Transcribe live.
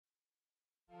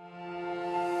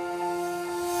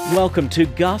Welcome to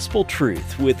Gospel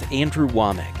Truth with Andrew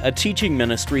Womack, a teaching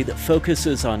ministry that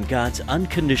focuses on God's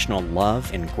unconditional love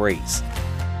and grace.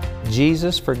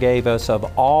 Jesus forgave us of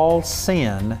all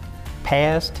sin,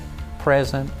 past,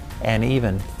 present, and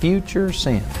even future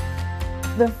sin.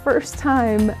 The first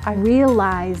time I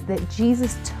realized that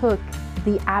Jesus took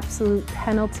the absolute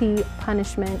penalty,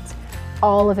 punishment,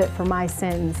 all of it for my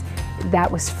sins, that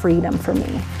was freedom for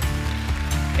me.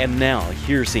 And now,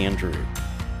 here's Andrew.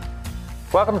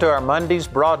 Welcome to our Monday's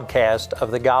broadcast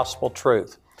of the Gospel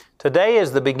Truth. Today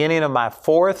is the beginning of my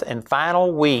fourth and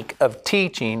final week of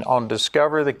teaching on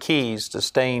Discover the Keys to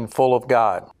Staying Full of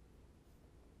God.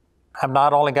 I've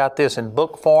not only got this in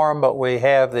book form, but we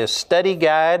have this study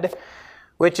guide,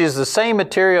 which is the same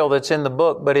material that's in the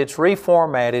book, but it's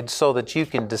reformatted so that you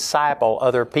can disciple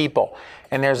other people.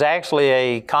 And there's actually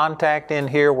a contact in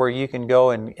here where you can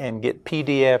go and get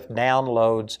PDF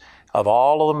downloads of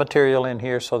all of the material in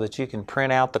here so that you can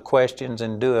print out the questions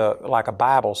and do like a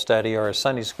Bible study or a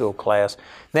Sunday school class.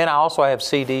 Then I also have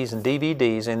CDs and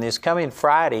DVDs, and this coming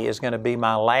Friday is going to be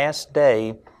my last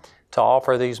day to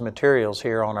offer these materials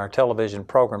here on our television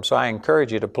program. So I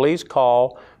encourage you to please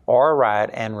call or write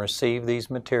and receive these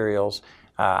materials.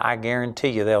 I guarantee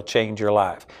you they'll change your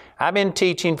life. I've been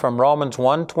teaching from Romans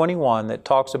 1:21 that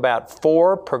talks about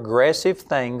 4 progressive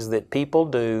things that people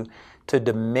do to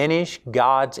diminish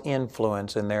God's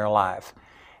influence in their life.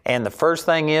 And the first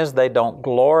thing is they don't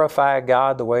glorify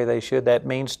God the way they should. That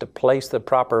means to place the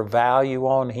proper value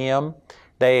on Him.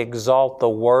 They exalt the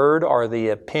word or the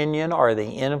opinion or the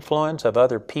influence of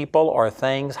other people or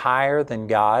things higher than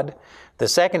God. The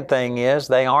second thing is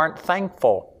they aren't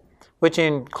thankful, which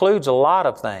includes a lot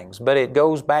of things, but it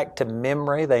goes back to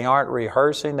memory. They aren't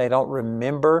rehearsing. They don't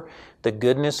remember the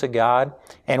goodness of God.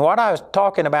 And what I was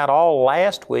talking about all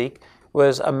last week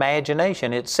was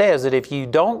imagination. It says that if you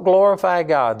don't glorify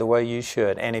God the way you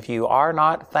should, and if you are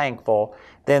not thankful,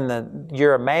 then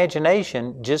your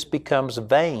imagination just becomes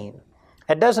vain.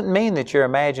 That doesn't mean that your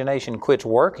imagination quits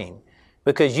working,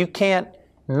 because you can't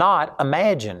not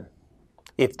imagine.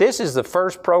 If this is the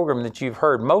first program that you've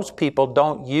heard, most people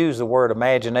don't use the word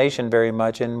imagination very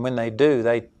much, and when they do,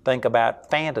 they think about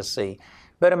fantasy.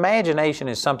 But imagination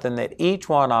is something that each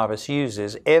one of us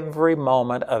uses every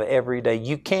moment of every day.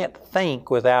 You can't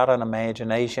think without an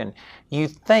imagination. You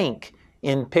think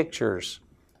in pictures.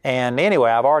 And anyway,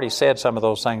 I've already said some of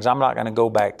those things. I'm not going to go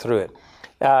back through it.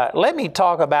 Let me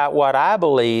talk about what I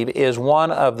believe is one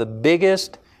of the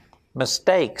biggest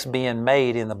mistakes being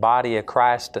made in the body of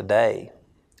Christ today,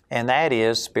 and that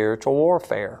is spiritual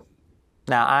warfare.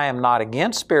 Now, I am not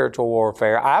against spiritual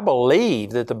warfare. I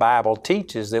believe that the Bible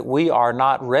teaches that we are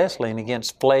not wrestling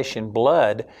against flesh and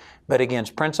blood, but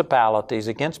against principalities,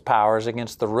 against powers,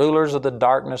 against the rulers of the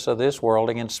darkness of this world,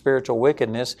 against spiritual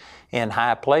wickedness in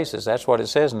high places. That's what it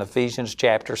says in Ephesians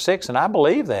chapter 6, and I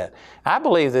believe that. I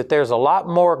believe that there's a lot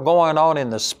more going on in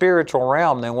the spiritual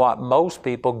realm than what most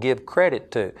people give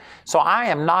credit to. So I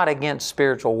am not against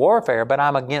spiritual warfare, but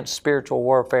I'm against spiritual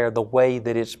warfare the way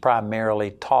that it's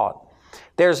primarily taught.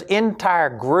 There's entire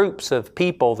groups of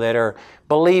people that are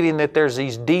believing that there's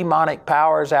these demonic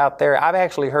powers out there. I've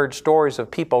actually heard stories of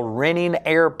people renting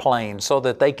airplanes so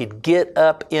that they could get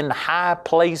up in high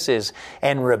places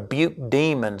and rebuke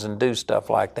demons and do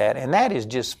stuff like that. And that is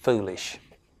just foolish.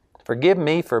 Forgive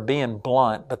me for being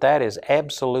blunt, but that is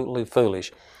absolutely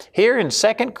foolish. Here in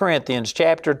 2 Corinthians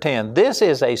chapter 10, this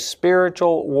is a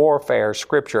spiritual warfare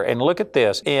scripture. And look at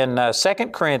this. In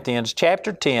 2 Corinthians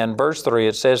chapter 10, verse 3,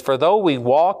 it says, "For though we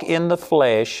walk in the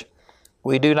flesh,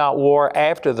 we do not war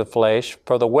after the flesh,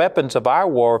 for the weapons of our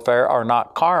warfare are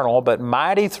not carnal, but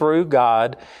mighty through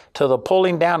God to the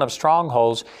pulling down of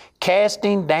strongholds,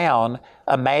 casting down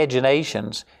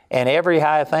imaginations, and every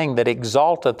high thing that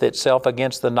exalteth itself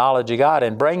against the knowledge of God,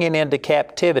 and bringing into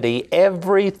captivity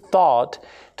every thought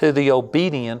to the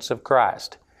obedience of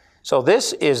Christ." So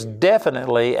this is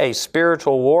definitely a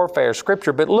spiritual warfare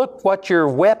scripture, but look what your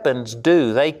weapons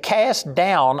do. They cast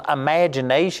down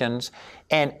imaginations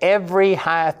and every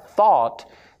high thought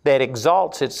that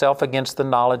exalts itself against the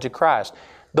knowledge of Christ.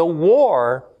 The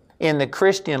war in the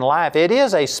Christian life, it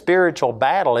is a spiritual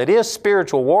battle. It is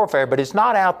spiritual warfare, but it's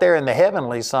not out there in the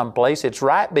heavenly someplace. It's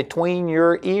right between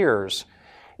your ears.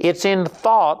 It's in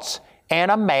thoughts and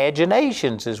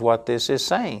imaginations is what this is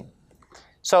saying.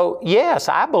 So yes,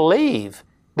 I believe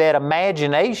that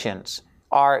imaginations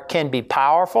can be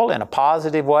powerful in a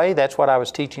positive way. That's what I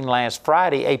was teaching last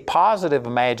Friday. A positive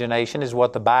imagination is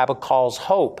what the Bible calls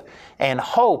hope. And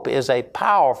hope is a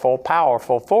powerful,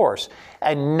 powerful force.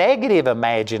 A negative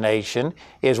imagination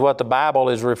is what the Bible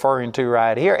is referring to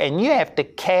right here. And you have to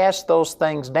cast those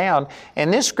things down.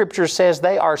 And this scripture says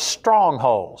they are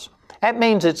strongholds. That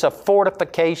means it's a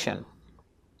fortification.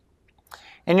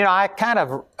 And you know, I kind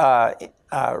of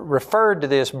referred to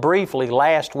this briefly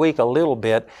last week a little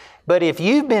bit, but if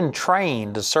you've been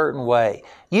trained a certain way,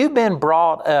 you've been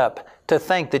brought up to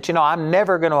think that, you know, I'm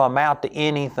never going to amount to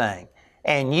anything,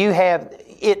 and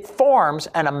it forms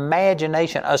an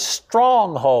imagination, a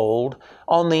stronghold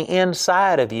on the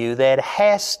inside of you that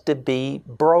has to be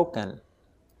broken.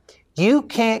 You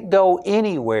can't go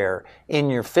anywhere in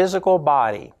your physical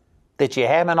body that you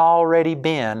haven't already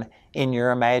been in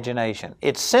your imagination.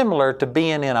 It's similar to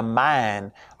being in a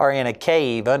mine or in a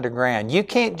cave underground. You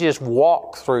can't just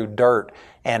walk through dirt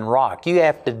and rock. You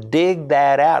have to dig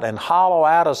that out and hollow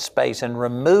out a space and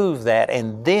remove that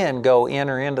and then go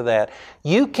enter into that.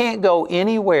 You can't go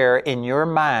anywhere in your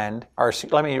mind, or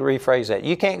let me rephrase that.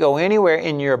 You can't go anywhere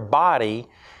in your body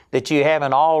that you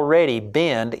haven't already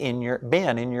been in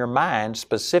your mind,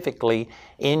 specifically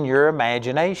in your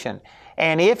imagination.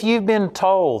 And if you've been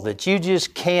told that you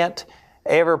just can't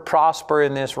ever prosper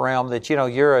in this realm, that, you know,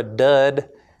 you're a dud,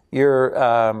 you're,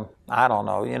 I don't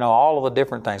know, you know, all of the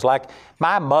different things. Like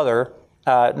my mother,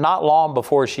 not long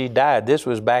before she died, this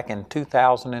was back in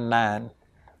 2009,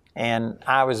 and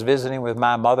I was visiting with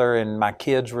my mother and my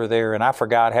kids were there, and I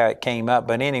forgot how it came up.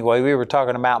 But anyway, we were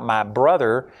talking about my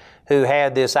brother who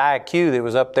had this IQ that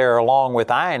was up there along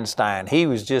with Einstein. He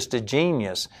was just a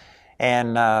genius.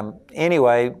 And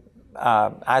anyway,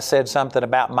 I said something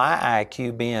about my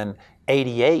IQ being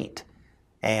 88,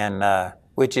 and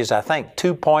which is, I think,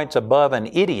 2 points above an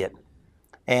idiot.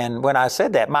 And when I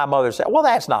said that, my mother said, well,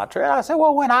 that's not true. I said,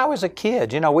 well, when I was a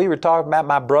kid, you know, we were talking about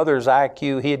my brother's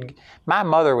IQ. My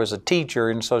mother was a teacher,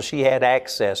 and so she had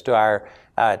access to our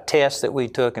tests that we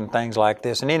took and things like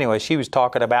this. And anyway, she was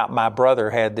talking about my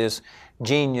brother had this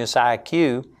genius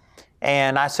IQ.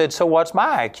 And I said, so what's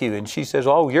my IQ? And she says,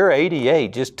 oh, you're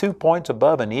 88, just 2 points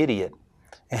above an idiot.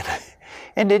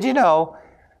 And did you know,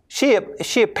 she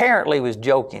apparently was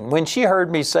joking. When she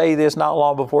heard me say this not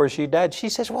long before she died, she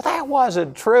says, well, that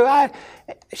wasn't true.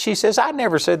 She says, I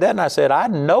never said that. And I said, I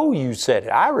know you said it.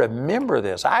 I remember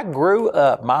this. I grew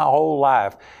up my whole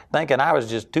life thinking I was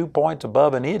just 2 points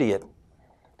above an idiot.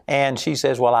 And she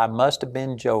says, well, I must have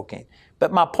been joking.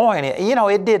 But my point is, you know,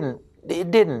 it didn't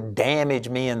damage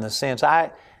me in the sense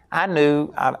I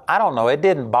knew, I don't know, it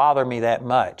didn't bother me that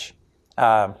much.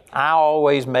 I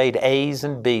always made A's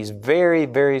and B's. Very,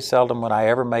 very seldom would I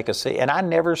ever make a C. And I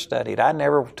never studied. I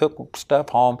never took stuff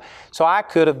home. So I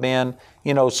could have been,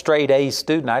 you know, straight A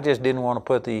student. I just didn't want to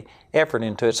put the effort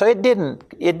into it. So it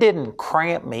didn't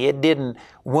cramp me. It didn't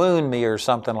wound me or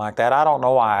something like that. I don't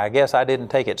know why. I guess I didn't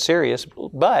take it serious.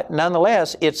 But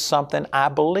nonetheless, it's something I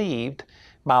believed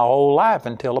my whole life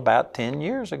until about 10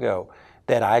 years ago,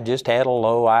 that I just had a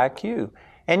low IQ.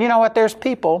 And you know what? There's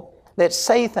people that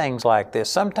say things like this.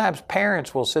 Sometimes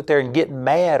parents will sit there and get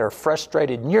mad or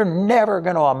frustrated, and you're never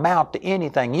going to amount to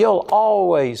anything. You'll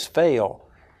always fail.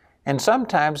 And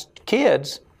sometimes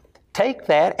kids take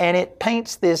that and it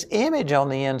paints this image on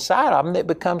the inside of them that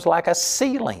becomes like a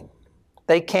ceiling.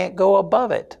 They can't go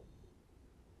above it.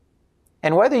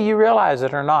 And whether you realize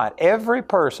it or not, every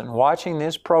person watching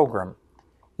this program,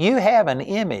 you have an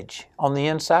image on the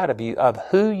inside of you of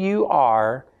who you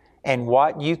are and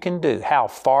what you can do, how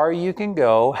far you can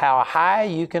go, how high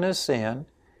you can ascend.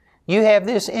 You have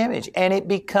this image, and it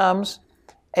becomes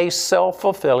a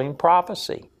self-fulfilling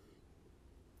prophecy.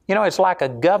 You know, it's like a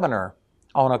governor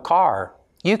on a car.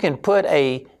 You can put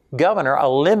a governor, a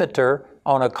limiter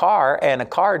on a car, and a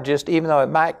car just, even though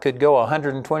it could go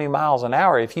 120 miles an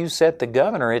hour, if you set the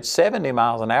governor at 70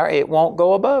 miles an hour, it won't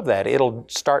go above that. It'll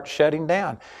start shutting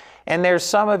down. And there's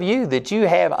some of you that you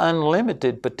have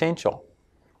unlimited potential.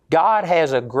 God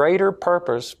has a greater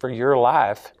purpose for your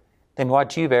life than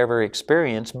what you've ever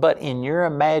experienced, but in your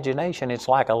imagination, it's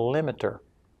like a limiter,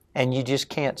 and you just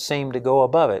can't seem to go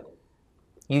above it.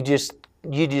 You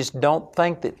just don't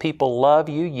think that people love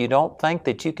you. You don't think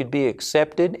that you could be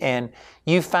accepted, and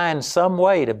you find some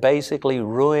way to basically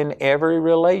ruin every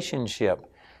relationship.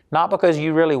 Not because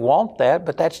you really want that,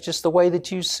 but that's just the way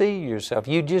that you see yourself.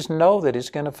 You just know that it's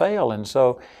going to fail, and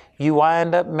so you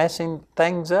wind up messing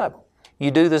things up. You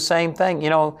do the same thing.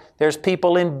 You know, there's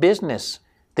people in business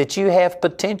that you have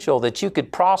potential, that you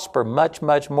could prosper much,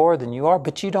 much more than you are,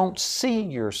 but you don't see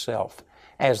yourself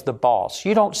as the boss.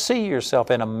 You don't see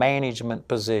yourself in a management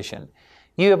position.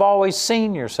 You have always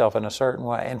seen yourself in a certain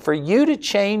way. And for you to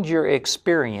change your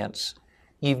experience,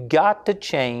 you've got to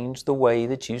change the way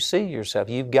that you see yourself.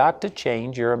 You've got to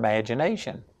change your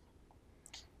imagination.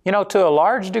 You know, to a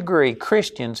large degree,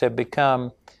 Christians have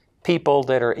become people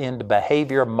that are into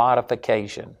behavior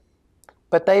modification,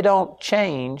 but they don't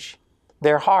change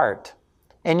their heart.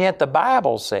 And yet the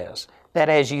Bible says that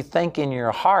as you think in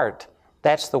your heart,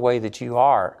 that's the way that you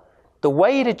are. The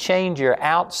way to change your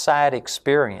outside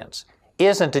experience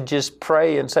isn't to just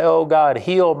pray and say, oh God,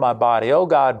 heal my body. Oh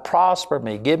God, prosper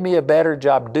me. Give me a better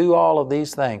job. Do all of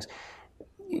these things.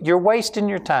 You're wasting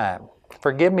your time.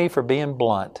 Forgive me for being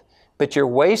blunt, but you're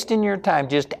wasting your time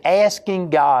just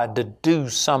asking God to do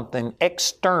something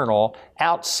external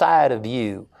outside of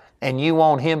you. And you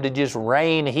want Him to just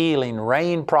rain healing,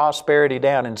 rain prosperity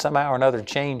down, and somehow or another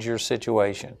change your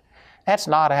situation. That's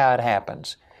not how it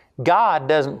happens. God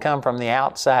doesn't come from the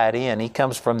outside in. He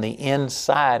comes from the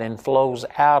inside and flows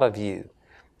out of you.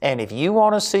 And if you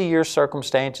want to see your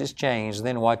circumstances change,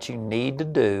 then what you need to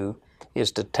do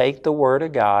is to take the Word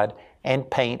of God and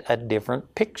paint a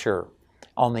different picture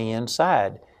on the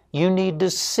inside. You need to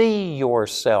see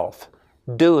yourself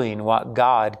doing what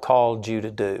God called you to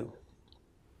do.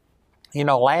 You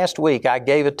know, last week I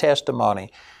gave a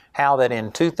testimony how that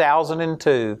in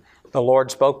 2002, the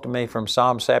Lord spoke to me from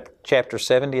Psalm chapter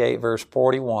 78, verse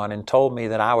 41, and told me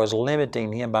that I was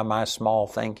limiting Him by my small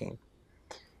thinking.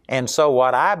 And so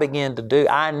what I began to do,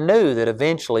 I knew that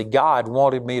eventually God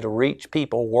wanted me to reach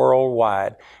people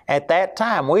worldwide. At that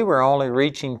time, we were only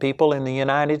reaching people in the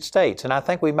United States, and I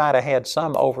think we might have had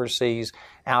some overseas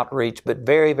outreach, but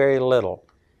very, very little.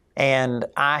 And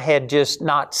I had just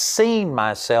not seen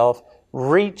myself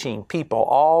reaching people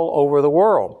all over the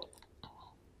world.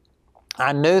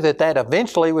 I knew that that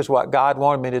eventually was what God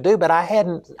wanted me to do, but I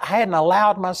hadn't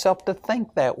allowed myself to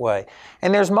think that way.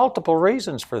 And there's multiple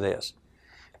reasons for this.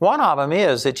 One of them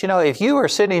is that, you know, if you are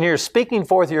sitting here speaking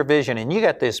forth your vision and you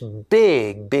got this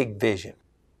big, big vision,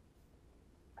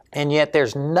 and yet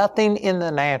there's nothing in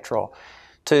the natural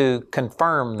to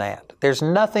confirm that, there's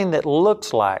nothing that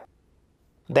looks like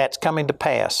that's coming to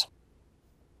pass,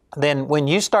 then when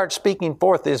you start speaking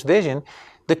forth this vision,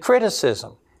 the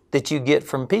criticism that you get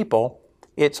from people,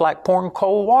 it's like pouring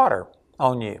cold water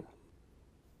on you.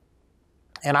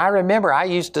 And I remember I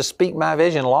used to speak my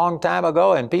vision a long time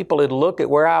ago, and people would look at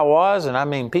where I was, and I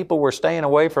mean, people were staying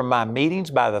away from my meetings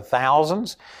by the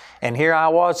thousands. And here I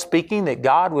was speaking that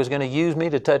God was going to use me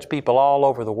to touch people all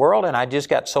over the world, and I just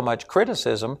got so much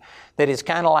criticism that it's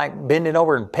kind of like bending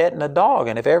over and petting a dog.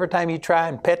 And if every time you try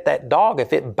and pet that dog,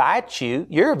 if it bites you,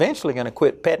 you're eventually going to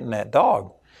quit petting that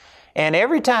dog. And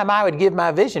every time I would give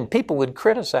my vision, people would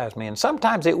criticize me. And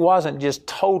sometimes it wasn't just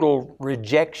total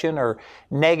rejection or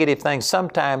negative things.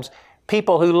 Sometimes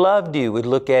people who loved you would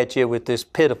look at you with this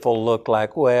pitiful look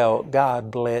like, well,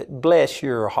 God bless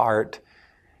your heart.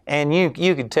 And you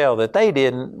could tell that they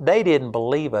didn't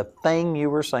believe a thing you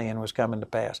were saying was coming to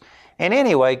pass. And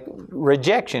anyway,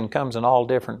 rejection comes in all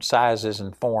different sizes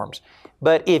and forms.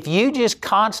 But if you just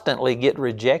constantly get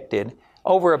rejected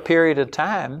over a period of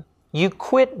time, you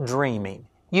quit dreaming.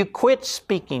 You quit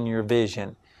speaking your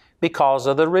vision because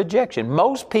of the rejection.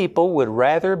 Most people would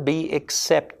rather be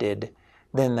accepted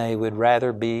than they would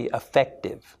rather be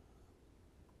effective.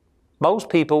 Most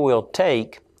people will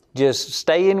take just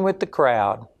staying with the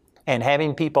crowd and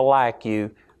having people like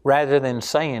you rather than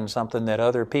saying something that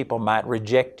other people might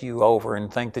reject you over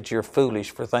and think that you're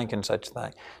foolish for thinking such a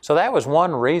thing. So that was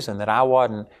one reason that I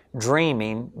wasn't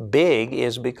dreaming big,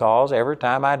 is because every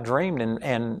time I dreamed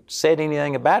and said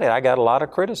anything about it, I got a lot of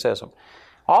criticism.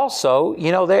 Also,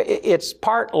 you know, it's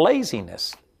part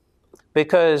laziness,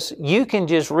 because you can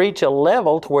just reach a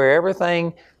level to where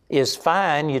everything is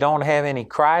fine, you don't have any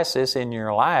crisis in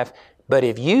your life. But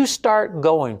if you start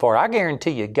going for it, I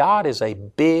guarantee you, God is a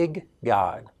big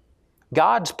God.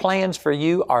 God's plans for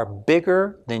you are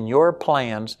bigger than your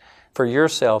plans for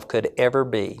yourself could ever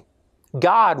be.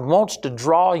 God wants to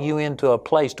draw you into a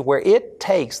place to where it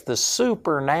takes the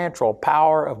supernatural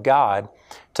power of God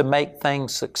to make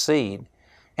things succeed.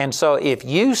 And so if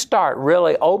you start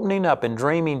really opening up and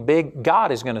dreaming big,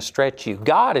 God is going to stretch you.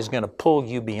 God is going to pull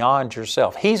you beyond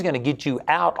yourself. He's going to get you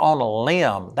out on a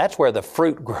limb. That's where the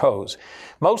fruit grows.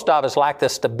 Most of us like the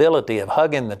stability of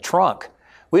hugging the trunk.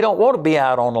 We don't want to be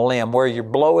out on a limb where you're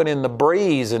blowing in the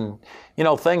breeze and, you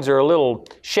know, things are a little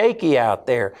shaky out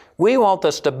there. We want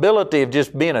the stability of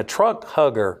just being a trunk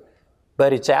hugger.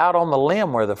 But it's out on the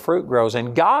limb where the fruit grows,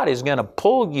 and God is going to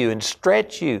pull you and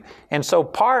stretch you. And so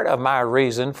part of my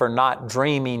reason for not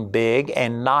dreaming big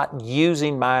and not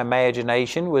using my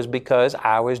imagination was because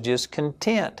I was just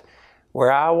content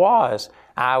where I was.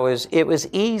 It was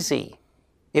easy.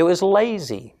 It was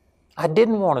lazy. I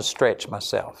didn't want to stretch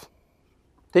myself.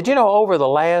 Did you know over the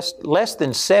less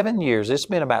than 7 years, it's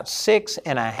been about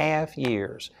 6.5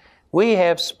 years, we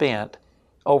have spent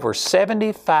over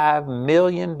 $75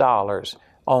 million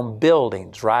on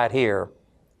buildings right here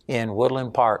in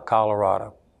Woodland Park,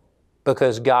 Colorado,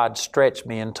 because God stretched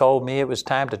me and told me it was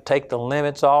time to take the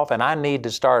limits off and I need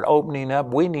to start opening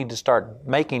up. We need to start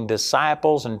making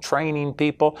disciples and training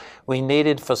people. We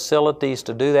needed facilities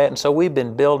to do that. And so we've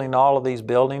been building all of these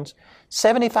buildings.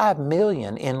 $75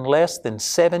 million in less than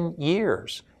 7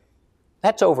 years.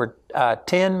 That's over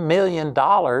 $10 million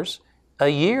a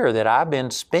year that I've been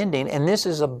spending, and this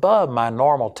is above my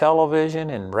normal television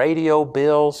and radio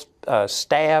bills,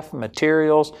 staff,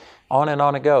 materials, on and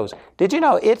on it goes. Did you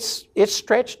know it's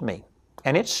stretched me,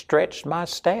 and it's stretched my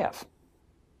staff?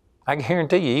 I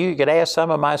guarantee you could ask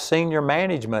some of my senior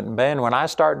management, and man, when I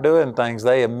start doing things,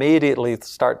 they immediately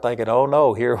start thinking, oh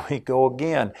no, here we go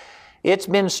again. It's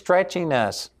been stretching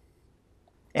us.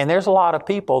 And there's a lot of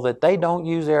people that they don't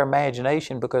use their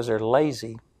imagination because they're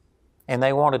lazy and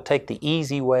they want to take the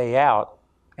easy way out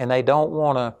and they don't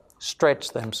want to stretch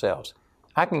themselves.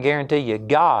 I can guarantee you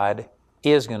God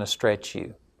is going to stretch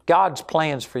you. God's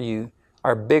plans for you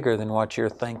are bigger than what you're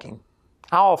thinking.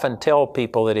 I often tell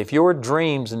people that if your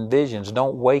dreams and visions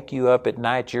don't wake you up at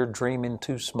night, you're dreaming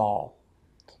too small.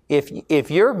 If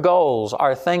your goals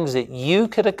are things that you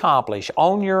could accomplish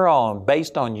on your own,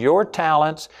 based on your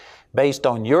talents, based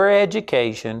on your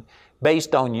education,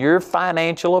 based on your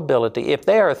financial ability, if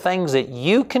there are things that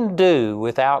you can do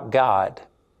without God,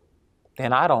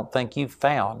 then I don't think you've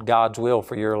found God's will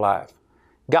for your life.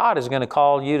 God is going to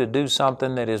call you to do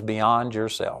something that is beyond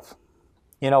yourself.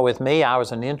 You know, with me, I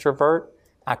was an introvert.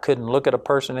 I couldn't look at a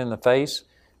person in the face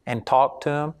and talk to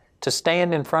them. To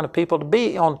stand in front of people, to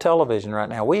be on television right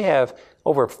now. We have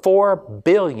over 4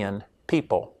 billion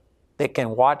people that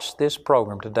can watch this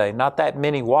program today. Not that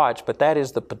many watch, but that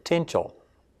is the potential.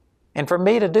 And for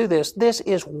me to do this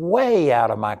is way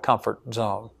out of my comfort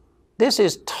zone. This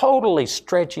is totally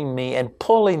stretching me and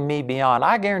pulling me beyond.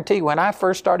 I guarantee when I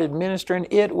first started ministering,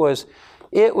 it was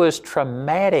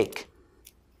traumatic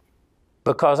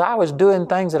because I was doing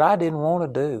things that I didn't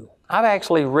want to do. I've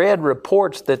actually read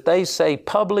reports that they say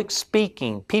public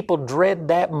speaking, people dread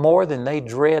that more than they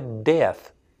dread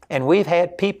death. And we've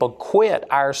had people quit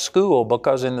our school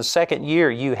because in the second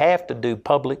year you have to do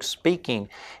public speaking.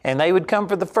 And they would come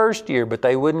for the first year, but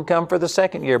they wouldn't come for the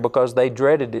second year because they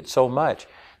dreaded it so much.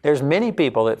 There's many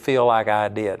people that feel like I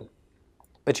did.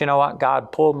 But you know what?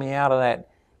 God pulled me out of that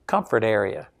comfort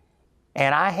area.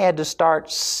 And I had to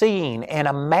start seeing and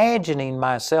imagining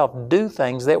myself do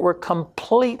things that were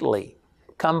completely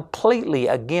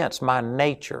against my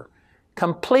nature,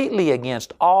 completely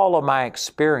against all of my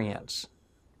experience.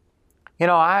 You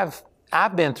know, I've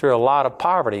been through a lot of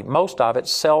poverty, most of it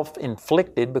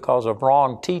self-inflicted because of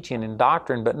wrong teaching and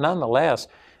doctrine, but nonetheless,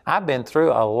 I've been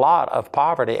through a lot of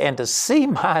poverty. And to see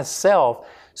myself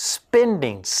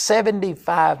spending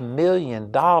 $75 million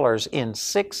in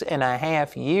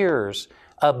 6.5 years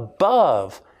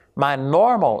above my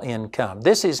normal income.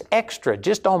 This is extra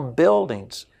just on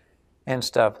buildings and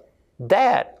stuff.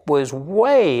 That was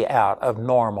way out of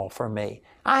normal for me.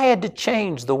 I had to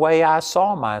change the way I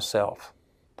saw myself.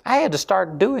 I had to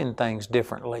start doing things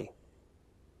differently.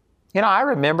 You know, I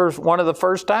remember one of the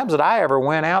first times that I ever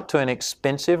went out to an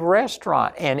expensive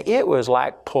restaurant, and it was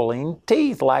like pulling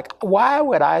teeth. Like, why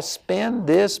would I spend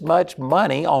this much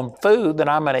money on food that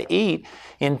I'm going to eat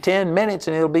in 10 minutes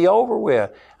and it'll be over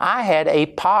with? I had a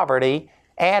poverty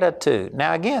attitude.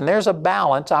 Now again, there's a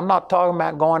balance. I'm not talking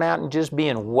about going out and just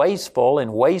being wasteful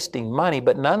and wasting money,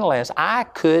 but nonetheless, I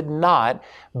could not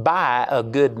buy a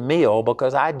good meal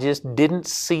because I just didn't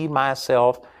see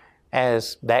myself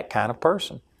as that kind of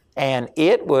person. And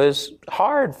it was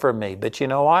hard for me, but you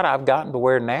know what? I've gotten to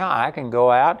where now I can go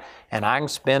out and I can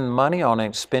spend money on an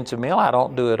expensive meal. I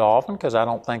don't do it often because I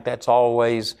don't think that's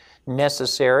always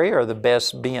necessary or the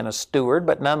best being a steward,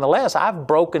 but nonetheless, I've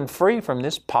broken free from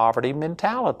this poverty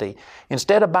mentality.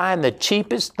 Instead of buying the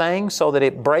cheapest thing so that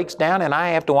it breaks down and I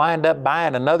have to wind up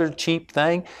buying another cheap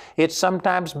thing, it's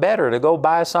sometimes better to go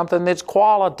buy something that's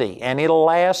quality and it'll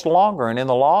last longer, and in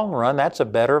the long run, that's a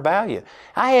better value.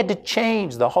 I had to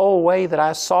change the whole way that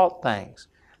I saw things.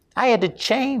 I had to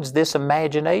change this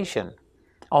imagination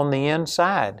on the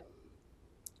inside.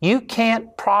 You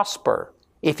can't prosper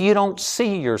if you don't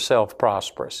see yourself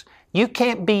prosperous. You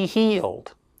can't be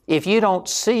healed if you don't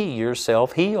see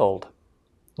yourself healed.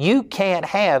 You can't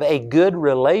have a good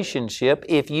relationship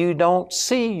if you don't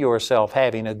see yourself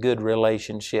having a good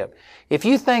relationship. If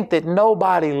you think that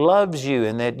nobody loves you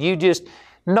and that you just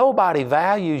Nobody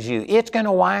values you. It's going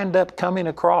to wind up coming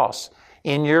across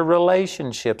in your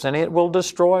relationships, and it will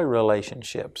destroy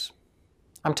relationships.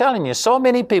 I'm telling you, so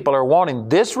many people are wanting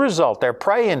this result. They're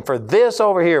praying for this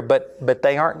over here, but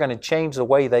they aren't going to change the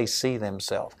way they see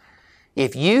themselves.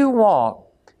 If you want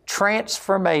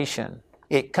transformation,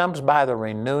 it comes by the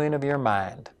renewing of your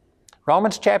mind.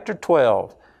 Romans chapter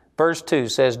 12, verse 2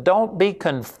 says, don't be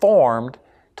conformed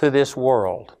to this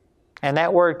world. And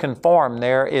that word conform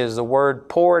there is the word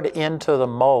poured into the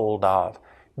mold of.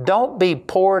 Don't be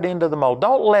poured into the mold.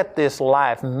 Don't let this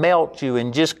life melt you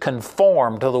and just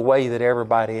conform to the way that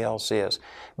everybody else is.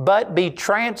 But be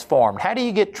transformed. How do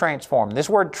you get transformed? This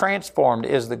word transformed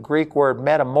is the Greek word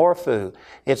metamorpho.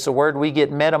 It's the word we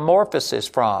get metamorphosis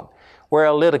from, where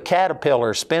a little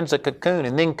caterpillar spins a cocoon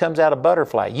and then comes out a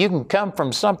butterfly. You can come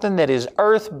from something that is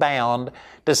earthbound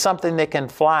to something that can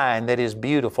fly and that is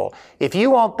beautiful. If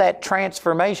you want that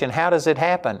transformation, how does it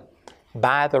happen?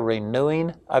 By the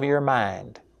renewing of your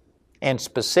mind. And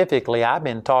specifically, I've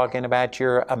been talking about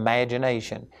your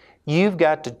imagination. You've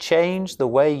got to change the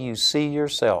way you see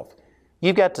yourself.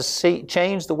 You've got to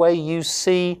change the way you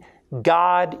see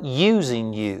God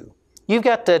using you. You've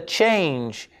got to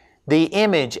change the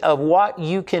image of what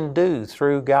you can do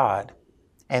through God.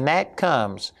 And that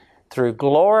comes through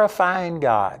glorifying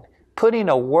God, putting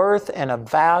a worth and a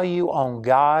value on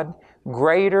God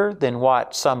greater than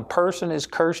what some person has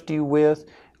cursed you with,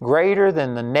 greater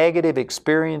than the negative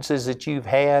experiences that you've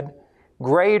had,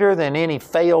 greater than any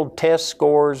failed test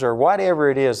scores or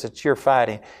whatever it is that you're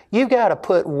fighting. You've got to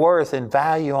put worth and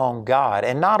value on God,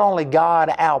 and not only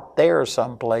God out there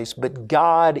someplace, but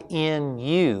God in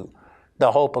you,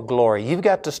 the hope of glory. You've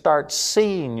got to start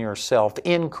seeing yourself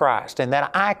in Christ, and that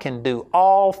I can do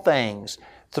all things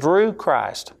through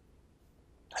Christ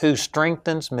who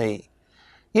strengthens me.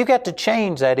 You've got to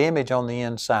change that image on the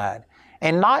inside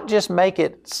and not just make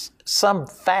it some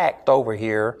fact over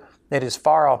here that is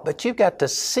far off, but you've got to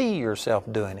see yourself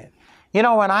doing it. You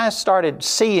know, when I started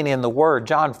seeing in the Word,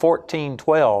 John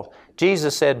 14:12,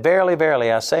 Jesus said, verily,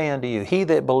 verily, I say unto you, he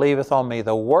that believeth on me,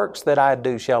 the works that I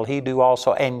do shall he do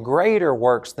also, and greater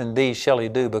works than these shall he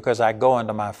do, because I go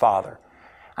unto my Father.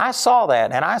 I saw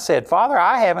that and I said, Father,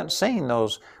 I haven't seen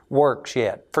those works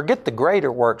yet. Forget the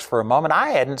greater works for a moment.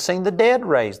 I hadn't seen the dead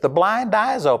raised, the blind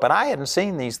eyes open. I hadn't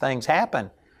seen these things happen.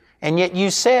 And yet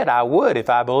you said I would if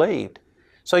I believed.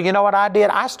 So you know what I did?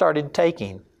 I started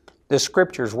taking the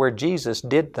scriptures where Jesus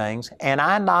did things, and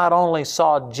I not only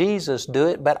saw Jesus do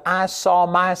it, but I saw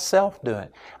myself do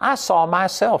it. I saw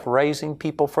myself raising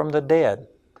people from the dead.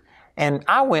 And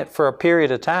I went for a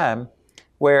period of time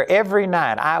where every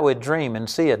night I would dream and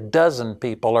see 12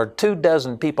 people or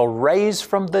 24 people raised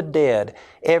from the dead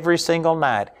every single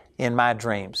night in my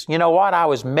dreams. You know what? I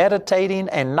was meditating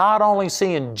and not only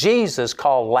seeing Jesus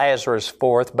call Lazarus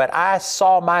forth, but I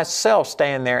saw myself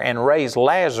stand there and raise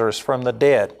Lazarus from the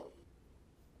dead.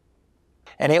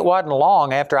 And it wasn't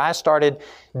long after I started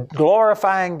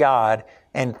glorifying God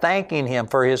and thanking Him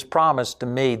for His promise to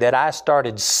me that I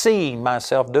started seeing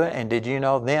myself do it. And did you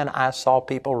know, then I saw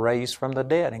people raised from the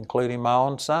dead, including my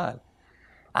own son.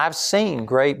 I've seen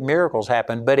great miracles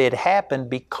happen, but it happened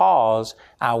because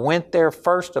I went there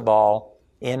first of all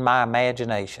in my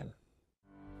imagination.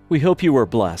 We hope you were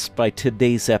blessed by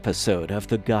today's episode of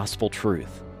The Gospel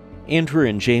Truth. Andrew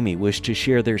and Jamie wish to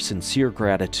share their sincere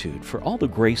gratitude for all the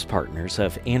grace partners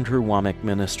of Andrew Wommack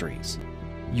Ministries.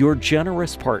 Your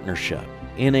generous partnership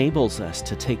enables us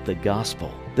to take the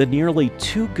gospel, the nearly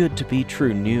too good to be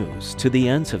true news, to the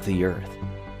ends of the earth.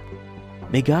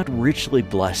 May God richly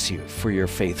bless you for your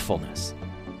faithfulness.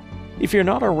 If you're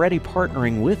not already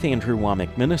partnering with Andrew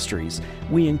Wommack Ministries,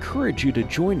 we encourage you to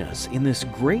join us in this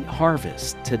great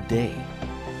harvest today.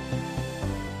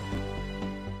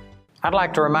 I'd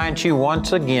like to remind you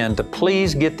once again to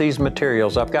please get these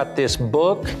materials. I've got this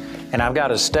book and I've got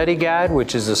a study guide,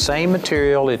 which is the same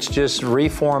material. It's just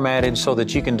reformatted so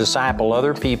that you can disciple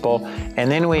other people.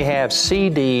 And then we have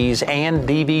CDs and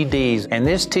DVDs. And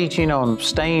this teaching on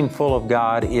staying full of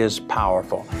God is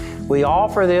powerful. We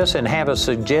offer this and have a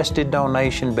suggested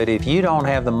donation, but if you don't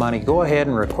have the money, go ahead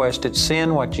and request it.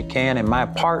 Send what you can, and my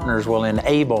partners will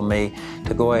enable me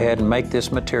to go ahead and make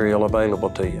this material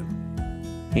available to you.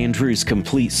 Andrew's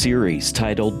complete series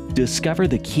titled Discover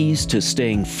the Keys to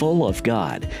Staying Full of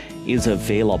God is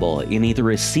available in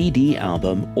either a CD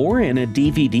album or in a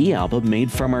DVD album made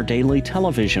from our daily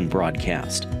television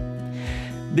broadcast.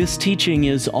 This teaching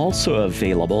is also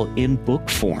available in book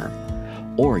form,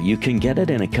 or you can get it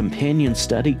in a companion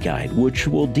study guide which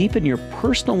will deepen your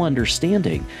personal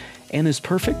understanding and is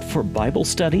perfect for Bible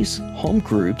studies, home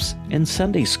groups, and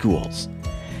Sunday schools.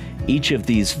 Each of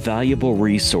these valuable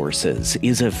resources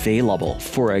is available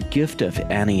for a gift of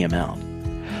any amount.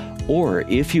 Or,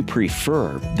 if you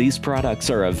prefer, these products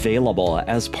are available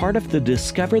as part of the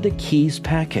Discover the Keys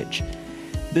package.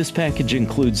 This package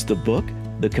includes the book,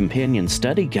 the companion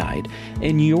study guide,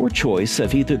 and your choice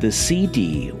of either the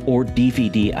CD or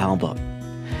DVD album.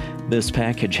 This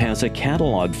package has a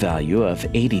catalog value of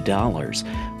 $80,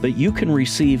 but you can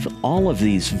receive all of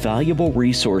these valuable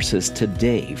resources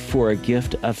today for a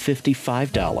gift of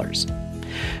 $55.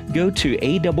 Go to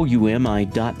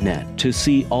awmi.net to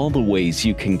see all the ways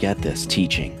you can get this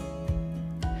teaching.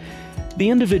 The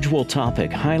individual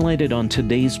topic highlighted on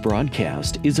today's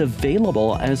broadcast is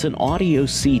available as an audio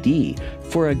CD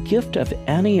for a gift of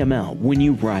any amount when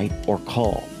you write or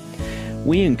call.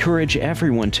 We encourage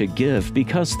everyone to give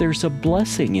because there's a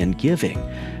blessing in giving.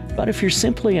 But if you're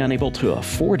simply unable to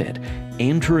afford it,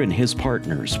 Andrew and his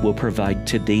partners will provide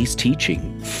today's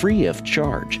teaching free of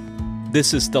charge.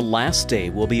 This is the last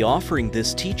day we'll be offering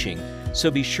this teaching,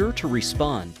 so be sure to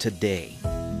respond today.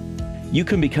 You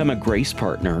can become a Grace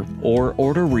Partner or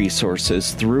order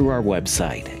resources through our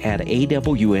website at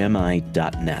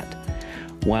awmi.net.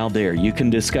 While there, you can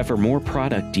discover more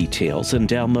product details and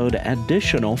download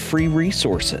additional free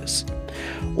resources.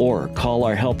 Or call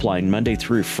our helpline Monday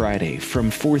through Friday from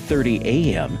 4:30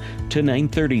 a.m. to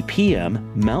 9:30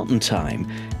 p.m. Mountain Time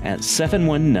at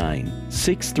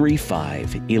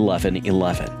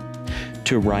 719-635-1111.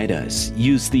 To write us,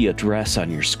 use the address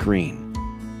on your screen.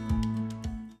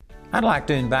 I'd like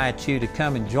to invite you to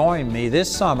come and join me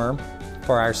this summer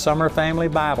for our Summer Family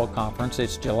Bible Conference.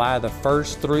 It's July the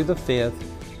 1st through the 5th,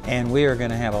 and we are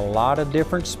going to have a lot of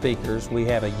different speakers. We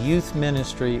have a youth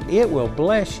ministry. It will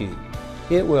bless you.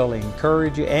 It will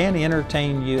encourage you and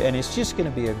entertain you, and it's just going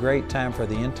to be a great time for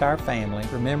the entire family.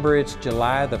 Remember, it's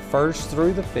July the 1st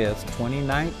through the 5th,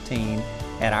 2019,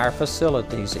 at our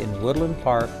facilities in Woodland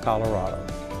Park, Colorado.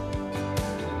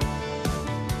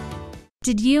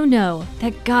 Did you know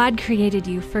that God created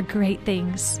you for great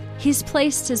things? He's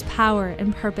placed His power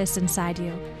and purpose inside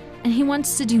you, and He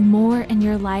wants to do more in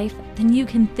your life than you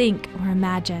can think or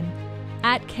imagine.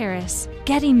 At Charis,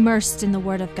 get immersed in the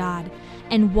Word of God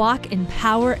and walk in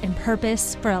power and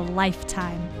purpose for a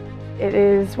lifetime. It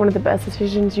is one of the best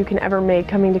decisions you can ever make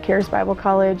coming to Charis Bible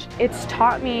College. It's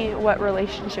taught me what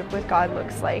relationship with God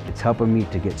looks like. It's helping me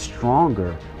to get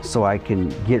stronger so I can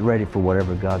get ready for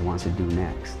whatever God wants to do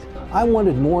next. I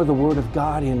wanted more of the Word of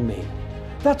God in me.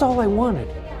 That's all I wanted.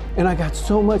 And I got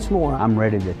so much more. I'm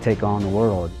ready to take on the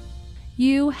world.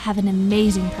 You have an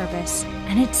amazing purpose,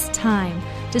 and it's time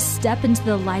to step into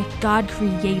the life God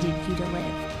created you to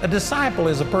live. A disciple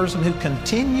is a person who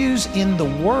continues in the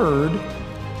Word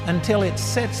until it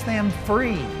sets them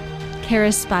free.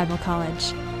 Charis Bible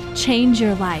College. Change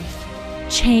your life.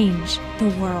 Change the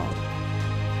world.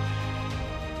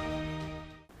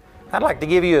 I'd like to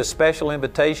give you a special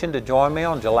invitation to join me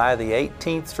on July the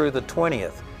 18th through the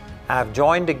 20th. I've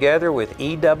joined together with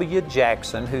E.W.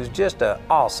 Jackson, who's just an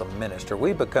awesome minister.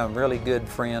 We've become really good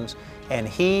friends, and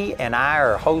he and I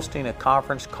are hosting a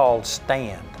conference called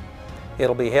Stand.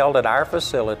 It'll be held at our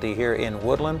facility here in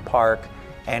Woodland Park,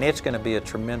 and it's going to be a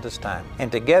tremendous time.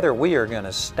 And together we are going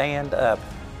to stand up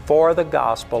for the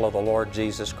gospel of the Lord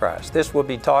Jesus Christ. This will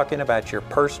be talking about your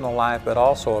personal life, but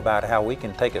also about how we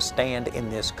can take a stand in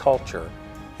this culture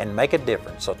and make a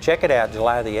difference. So check it out,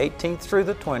 July the 18th through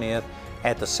the 20th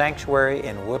at the Sanctuary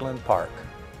in Woodland Park.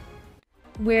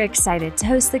 We're excited to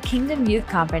host the Kingdom Youth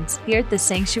Conference here at the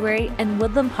Sanctuary in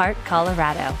Woodland Park,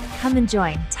 Colorado. Come and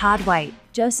join Todd White,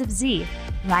 Joseph Z.,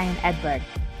 Ryan Edberg,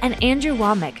 and Andrew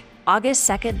Womack August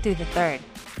 2nd through the 3rd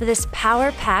for this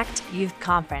power-packed youth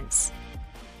conference.